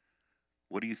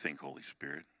 What do you think, Holy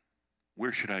Spirit?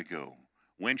 Where should I go?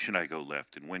 When should I go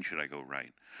left and when should I go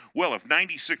right? Well, if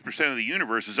 96% of the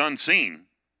universe is unseen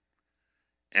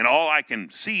and all I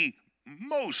can see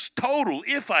most total,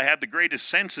 if I have the greatest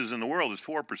senses in the world, is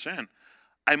 4%,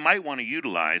 I might want to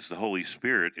utilize the Holy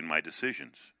Spirit in my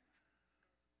decisions.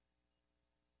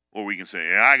 Or we can say,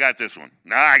 yeah, I got this one.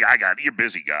 No, I got it. You're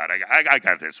busy, God. I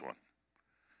got this one.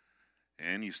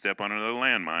 And you step on another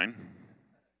landmine.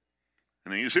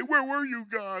 And then you say, where were you,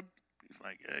 God? He's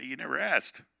like, you never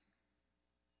asked.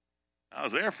 I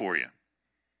was there for you.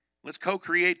 Let's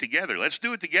co-create together. Let's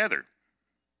do it together.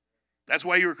 That's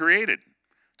why you were created,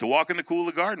 to walk in the cool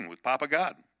of the garden with Papa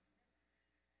God.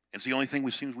 It's the only thing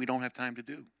we don't have time to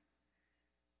do,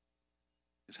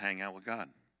 is hang out with God.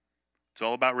 It's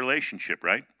all about relationship,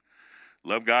 right?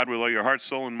 Love God with all your heart,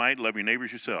 soul, and might. Love your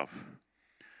neighbors yourself.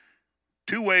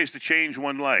 2 ways to change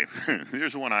one life.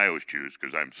 Here's the one I always choose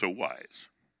because I'm so wise.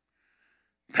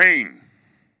 Pain.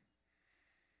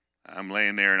 I'm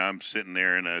laying there and I'm sitting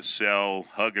there in a cell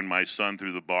hugging my son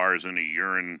through the bars in a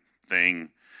urine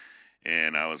thing.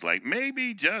 And I was like,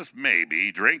 maybe, just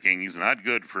maybe, drinking is not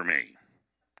good for me.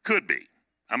 Could be.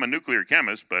 I'm a nuclear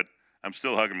chemist, but I'm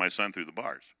still hugging my son through the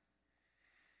bars.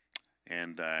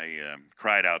 And I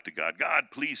cried out to God, God,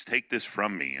 please take this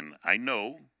from me. And I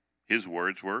know his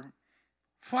words were,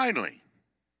 finally,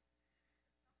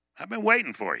 I've been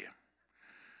waiting for you.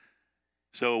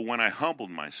 So when I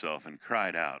humbled myself and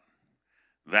cried out,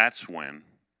 that's when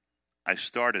I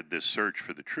started this search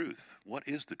for the truth. What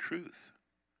is the truth?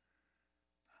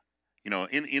 You know,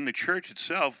 in the church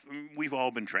itself, we've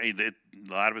all been trained. A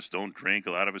lot of us don't drink.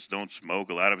 A lot of us don't smoke.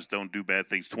 A lot of us don't do bad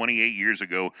things. 28 years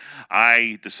ago,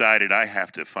 I decided I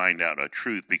have to find out a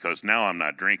truth because now I'm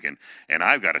not drinking, and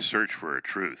I've got to search for a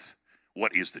truth.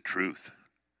 What is the truth?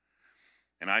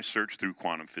 And I searched through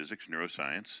quantum physics,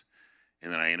 neuroscience,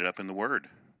 and then I ended up in the Word.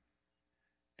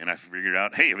 And I figured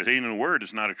out, hey, if it ain't in the Word,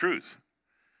 it's not a truth.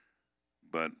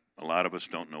 But a lot of us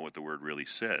don't know what the Word really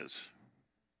says.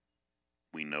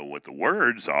 We know what the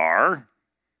words are,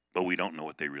 but we don't know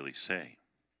what they really say.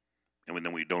 And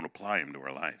then we don't apply them to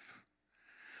our life.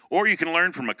 Or you can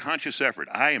learn from a conscious effort.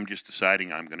 I am just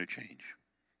deciding I'm going to change.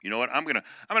 You know what? I'm going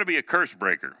to be a curse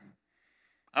breaker.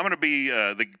 I'm going to be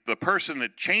the person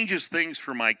that changes things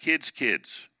for my kids'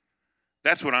 kids.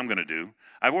 That's what I'm going to do.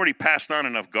 I've already passed on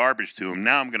enough garbage to him.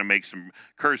 Now I'm going to make some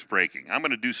curse breaking. I'm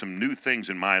going to do some new things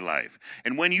in my life.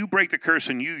 And when you break the curse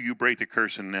in you, you break the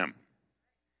curse in them.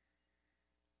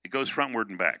 It goes frontward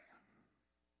and back.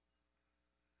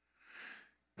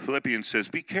 Philippians says,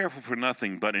 be careful for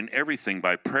nothing, but in everything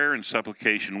by prayer and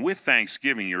supplication with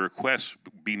thanksgiving your requests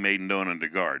be made known unto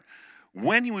God.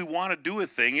 When we want to do a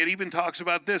thing, it even talks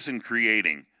about this in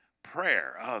creating.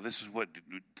 Prayer. Oh, this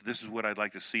is what I'd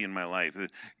like to see in my life.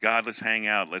 God, let's hang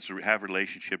out. Let's have a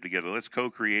relationship together. Let's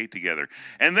co-create together.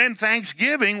 And then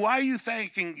thanksgiving. Why are you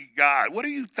thanking God? What are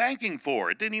you thanking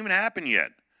for? It didn't even happen yet.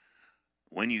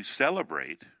 When you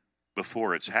celebrate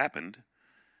before it's happened,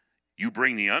 you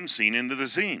bring the unseen into the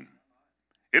scene.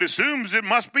 It assumes it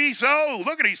must be so.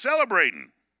 Look at he's celebrating.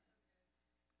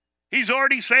 He's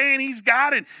already saying he's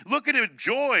got it. Look at it.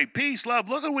 Joy, peace, love.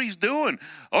 Look at what he's doing.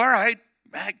 All right.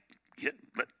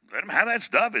 Let him have that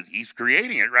stuff. He's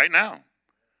creating it right now.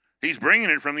 He's bringing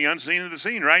it from the unseen to the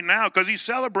seen right now because he's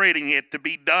celebrating it to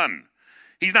be done.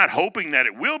 He's not hoping that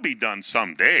it will be done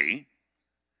someday.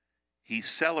 He's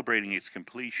celebrating its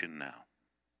completion now.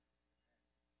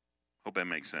 Hope that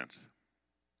makes sense.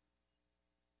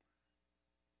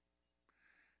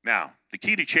 Now, the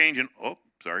key to change an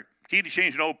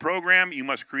old program, you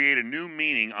must create a new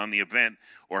meaning on the event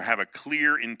or have a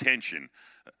clear intention.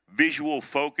 Visual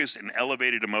focus and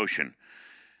elevated emotion.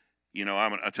 You know,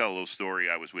 I'll tell a little story.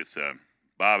 I was with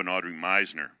Bob and Audrey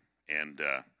Meisner, and,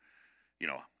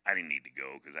 I didn't need to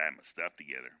go because I had my stuff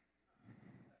together.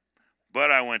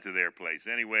 But I went to their place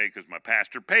anyway because my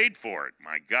pastor paid for it.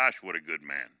 My gosh, what a good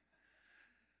man.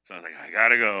 So I was like, I got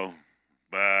to go,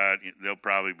 but they'll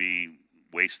probably be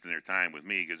wasting their time with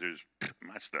me because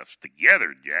my stuff's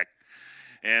together, Jack.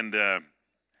 And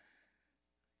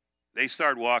they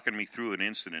started walking me through an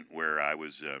incident where I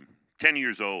was 10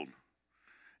 years old.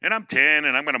 And I'm 10,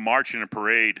 and I'm going to march in a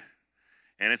parade.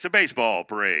 And it's a baseball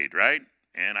parade, right?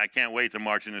 And I can't wait to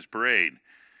march in this parade.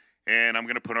 And I'm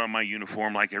going to put on my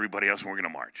uniform like everybody else, and we're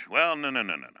going to march. Well, no.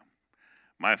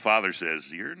 My father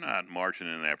says, you're not marching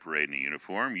in that parade in a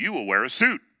uniform. You will wear a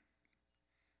suit.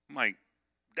 I'm like,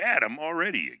 Dad, I'm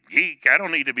already a geek. I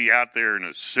don't need to be out there in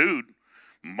a suit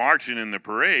marching in the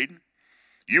parade.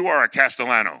 You are a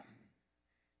Castellano.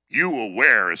 You will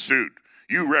wear a suit.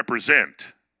 You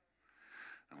represent.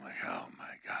 I'm like, oh,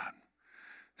 my God.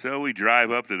 So we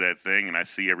drive up to that thing, and I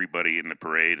see everybody in the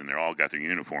parade, and they're all got their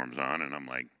uniforms on, and I'm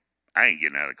like, I ain't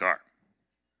getting out of the car.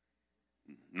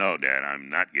 No, Dad, I'm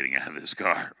not getting out of this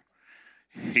car.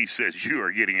 He says, you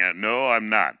are getting out. No, I'm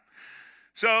not.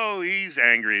 So he's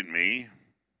angry at me.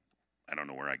 I don't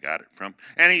know where I got it from.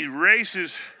 And he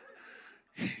races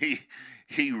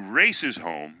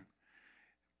home,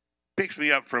 picks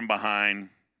me up from behind.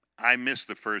 I miss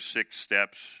the first 6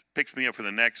 steps, picks me up for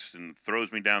the next, and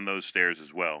throws me down those stairs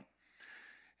as well.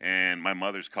 And my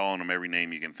mother's calling him every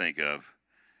name you can think of.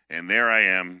 And there I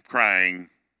am crying,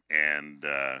 and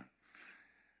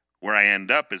where I end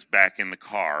up is back in the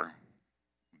car,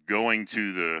 going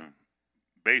to the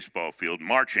baseball field,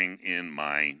 marching in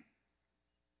my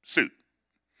suit.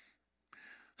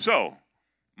 So,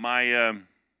 my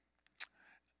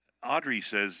Audrey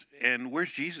says, and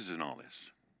where's Jesus in all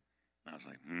this? I was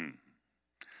like,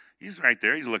 He's right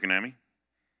there. He's looking at me.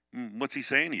 What's he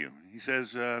saying to you? He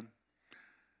says, can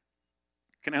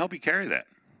I help you carry that?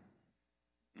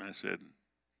 And I said,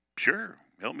 sure,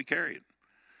 help me carry it.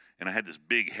 And I had this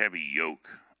big, heavy yoke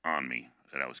on me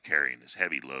that I was carrying, this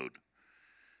heavy load.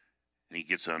 And he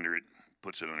gets under it,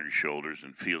 puts it under his shoulders,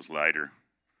 and feels lighter.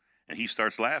 And he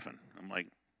starts laughing. I'm like,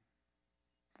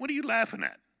 what are you laughing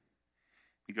at?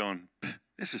 He's going,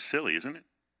 this is silly, isn't it?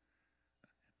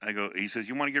 He says,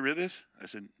 you want to get rid of this? I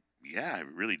said, yeah, I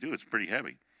really do. It's pretty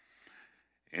heavy.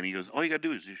 And he goes, all you got to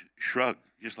do is just shrug,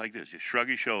 just like this. Just shrug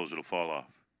your shoulders, it'll fall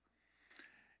off.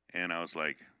 And I was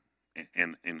like,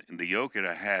 and the yoke that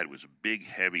I had was a big,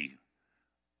 heavy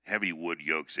wood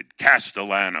yoke. It said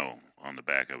Castellano on the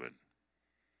back of it.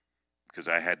 Because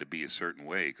I had to be a certain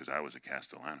way because I was a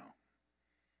Castellano.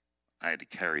 I had to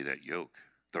carry that yoke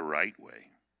the right way.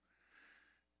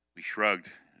 We shrugged,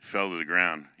 fell to the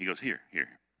ground. He goes, here,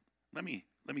 let me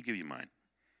give you mine.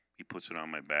 He puts it on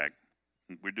my back.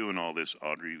 We're doing all this.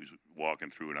 Audrey was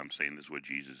walking through it. I'm saying this is what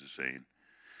Jesus is saying.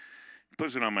 He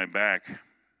puts it on my back.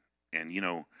 And,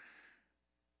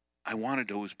 I wanted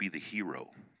to always be the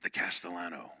hero, the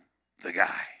Castellano, the guy.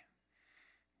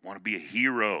 I want to be a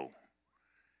hero.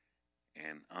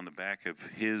 And on the back of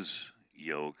his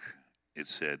yoke, it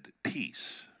said,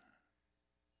 peace.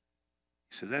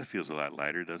 He said, that feels a lot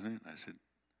lighter, doesn't it? I said,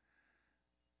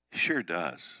 sure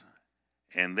does.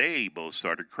 And they both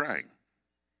started crying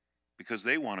because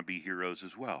they want to be heroes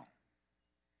as well.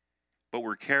 but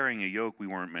we're carrying a yoke we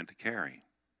weren't meant to carry.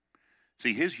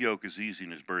 See, his yoke is easy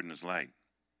and his burden is light.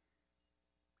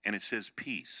 And it says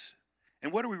peace.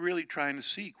 And what are we really trying to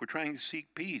seek? We're trying to seek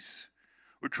peace.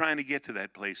 We're trying to get to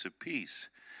that place of peace.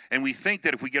 And we think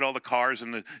that if we get all the cars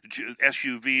and the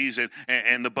SUVs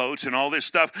and the boats and all this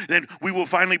stuff, then we will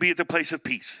finally be at the place of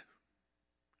peace.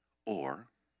 Or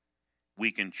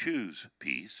we can choose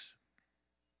peace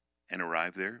and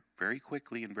arrive there very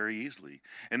quickly and very easily.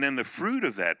 And then the fruit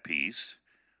of that peace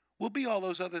will be all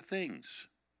those other things,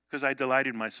 because I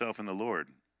delighted myself in the Lord,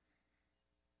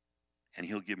 and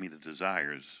he'll give me the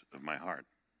desires of my heart.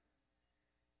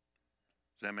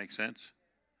 Does that make sense?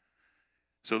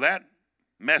 So that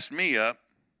messed me up,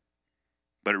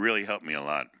 but it really helped me a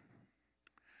lot.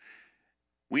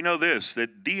 We know this,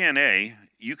 that DNA,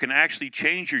 you can actually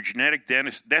change your genetic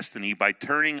destiny by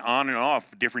turning on and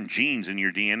off different genes in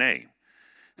your DNA.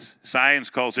 Science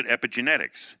calls it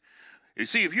epigenetics. You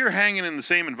see, if you're hanging in the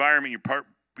same environment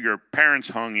your parents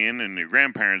hung in and your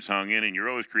grandparents hung in, and you're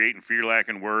always creating fear, lack,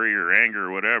 and worry or anger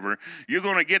or whatever, you're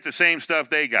going to get the same stuff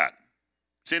they got.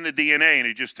 It's in the DNA, and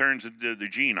it just turns the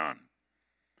gene on.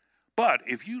 But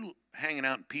if you hanging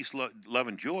out in peace, love,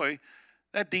 and joy,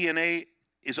 that DNA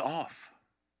is off.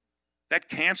 That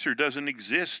cancer doesn't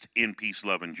exist in peace,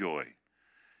 love, and joy.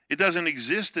 It doesn't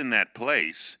exist in that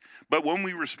place. But when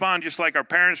we respond just like our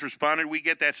parents responded, we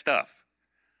get that stuff.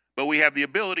 But we have the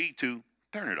ability to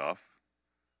turn it off.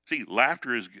 See,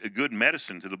 laughter is a good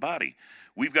medicine to the body.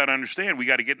 We've got to understand, we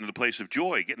got to get into the place of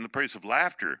joy, get in the place of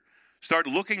laughter. Start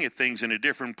looking at things in a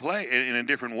different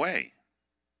way.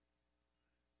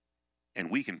 And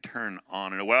we can turn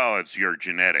on and, well, it's your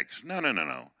genetics. No.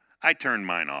 I turned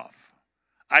mine off.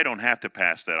 I don't have to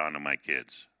pass that on to my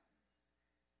kids.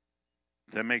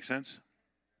 Does that make sense?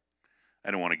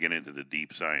 I don't want to get into the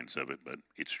deep science of it, but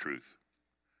it's truth.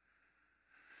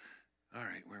 All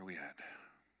right, where are we at?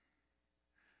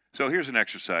 So here's an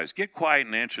exercise. Get quiet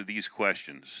and answer these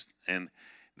questions. And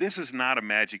this is not a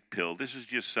magic pill. This is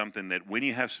just something that when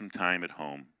you have some time at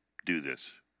home, do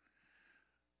this.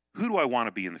 Who do I want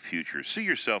to be in the future? See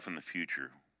yourself in the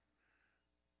future.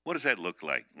 What does that look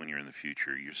like when you're in the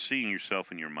future? You're seeing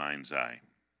yourself in your mind's eye.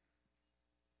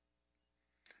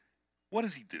 What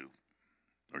does he do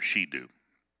or she do?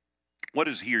 What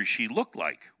does he or she look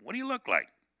like? What do you look like?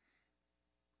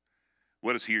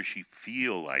 What does he or she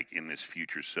feel like in this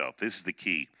future self? This is the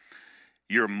key.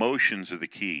 Your emotions are the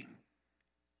key.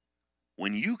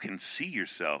 When you can see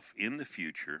yourself in the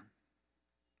future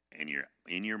and you're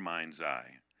in your mind's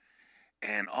eye,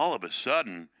 and all of a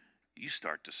sudden, you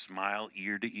start to smile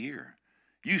ear to ear.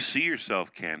 You see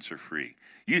yourself cancer-free.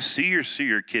 You see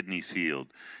your kidneys healed.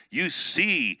 You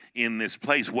see in this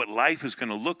place what life is going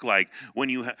to look like when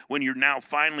you're now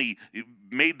finally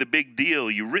made the big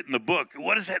deal. You've written the book.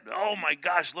 What is that? Oh my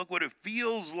gosh, look what it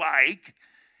feels like.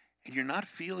 And you're not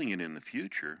feeling it in the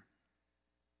future.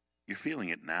 You're feeling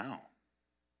it now.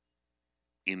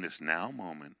 In this now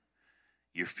moment.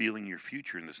 You're feeling your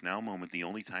future in this now moment, the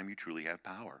only time you truly have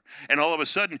power. And all of a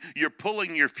sudden, you're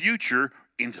pulling your future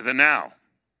into the now.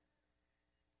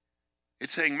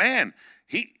 It's saying, man,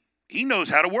 he knows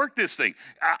how to work this thing.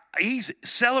 He's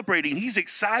celebrating. He's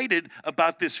excited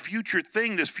about this future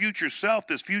thing, this future self,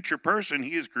 this future person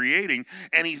he is creating,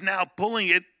 and he's now pulling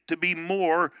it to be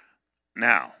more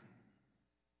now.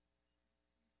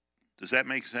 Does that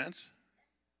make sense?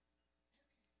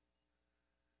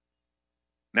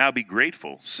 Now be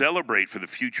grateful. Celebrate for the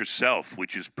future self,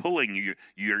 which is pulling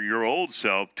your old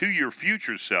self to your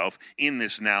future self in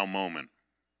this now moment.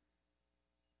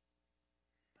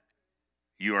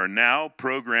 You are now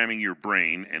programming your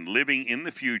brain and living in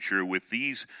the future with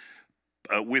these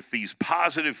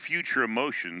positive future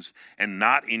emotions and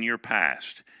not in your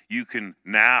past. You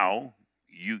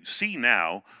see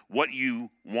now what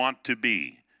you want to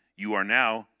be. You are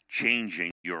now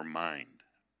changing your mind.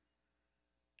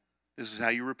 This is how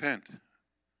you repent.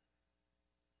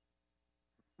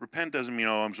 Repent doesn't mean,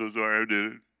 oh, I'm so sorry I did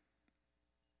it. It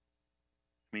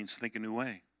means think a new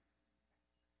way.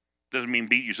 Doesn't mean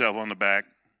beat yourself on the back.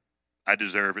 I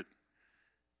deserve it.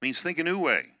 It means think a new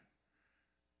way.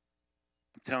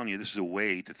 I'm telling you, this is a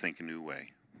way to think a new way.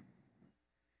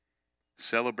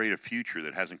 Celebrate a future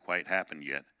that hasn't quite happened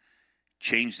yet.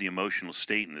 Change the emotional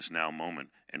state in this now moment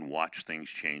and watch things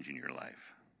change in your life.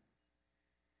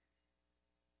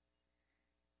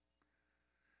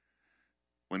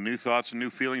 When new thoughts and new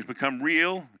feelings become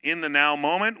real in the now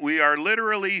moment, we are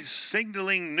literally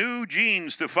signaling new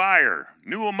genes to fire,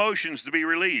 new emotions to be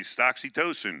released,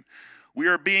 oxytocin. We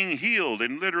are being healed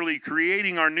and literally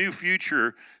creating our new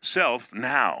future self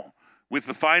now with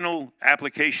the final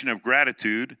application of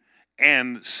gratitude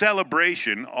and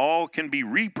celebration all can be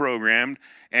reprogrammed,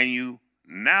 and you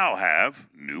now have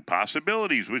new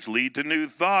possibilities, which lead to new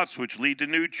thoughts, which lead to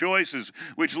new choices,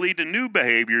 which lead to new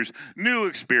behaviors, new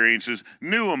experiences,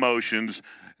 new emotions,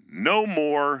 no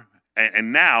more,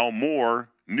 and now more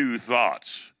new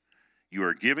thoughts. You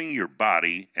are giving your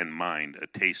body and mind a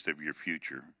taste of your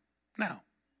future now.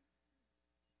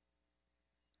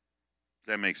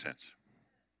 Does that make sense?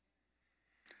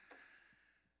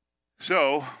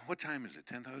 So, what time is it?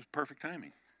 10? That was perfect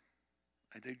timing.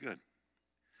 I did good.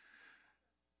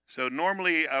 So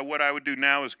normally what I would do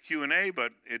now is Q&A,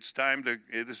 but it's time to,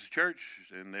 this is church,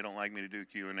 and they don't like me to do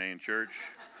Q&A in church,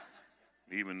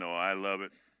 even though I love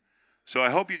it. So I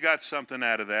hope you got something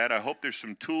out of that. I hope there's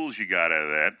some tools you got out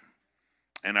of that.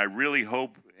 And I really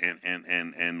hope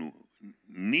and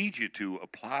need you to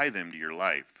apply them to your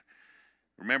life.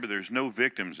 Remember, there's no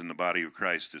victims in the body of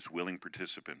Christ. It's willing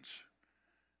participants.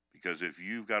 Because if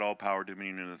you've got all power,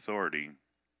 dominion, and authority,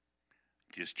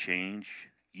 just change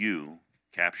you.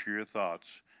 Capture your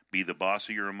thoughts, be the boss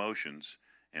of your emotions,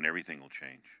 and everything will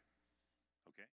change.